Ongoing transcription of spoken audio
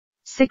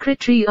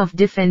Secretary of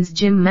Defense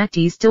Jim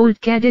Mattis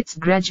told cadets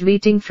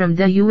graduating from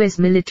the U.S.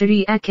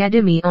 military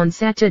academy on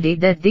Saturday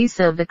that they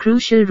serve a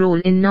crucial role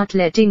in not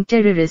letting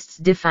terrorists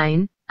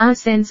define our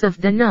sense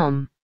of the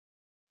norm.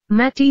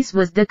 Mattis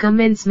was the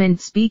commencement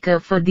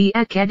speaker for the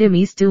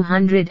Academy's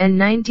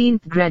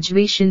 219th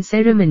graduation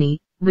ceremony,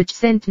 which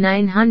sent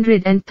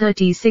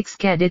 936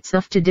 cadets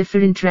off to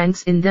different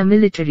ranks in the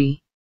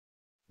military.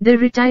 The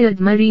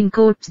retired Marine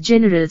Corps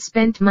general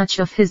spent much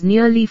of his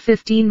nearly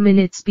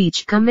 15-minute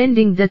speech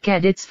commending the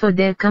cadets for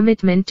their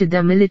commitment to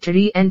the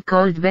military and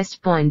called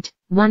West Point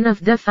one of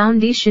the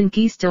foundation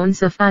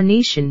keystones of our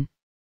nation.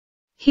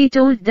 He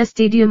told the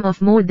stadium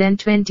of more than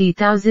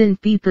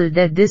 20,000 people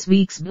that this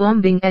week's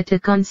bombing at a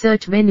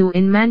concert venue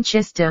in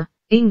Manchester,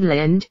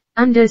 England,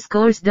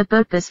 underscores the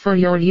purpose for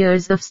your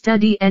years of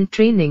study and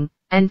training,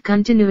 and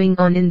continuing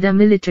on in the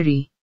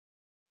military.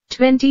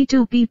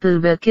 22 people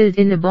were killed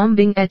in a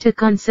bombing at a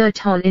concert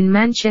hall in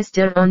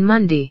Manchester on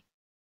Monday.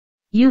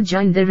 You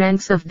join the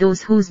ranks of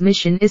those whose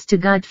mission is to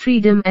guard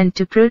freedom and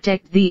to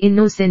protect the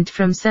innocent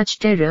from such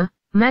terror,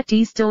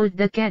 Mattis told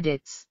the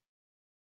cadets.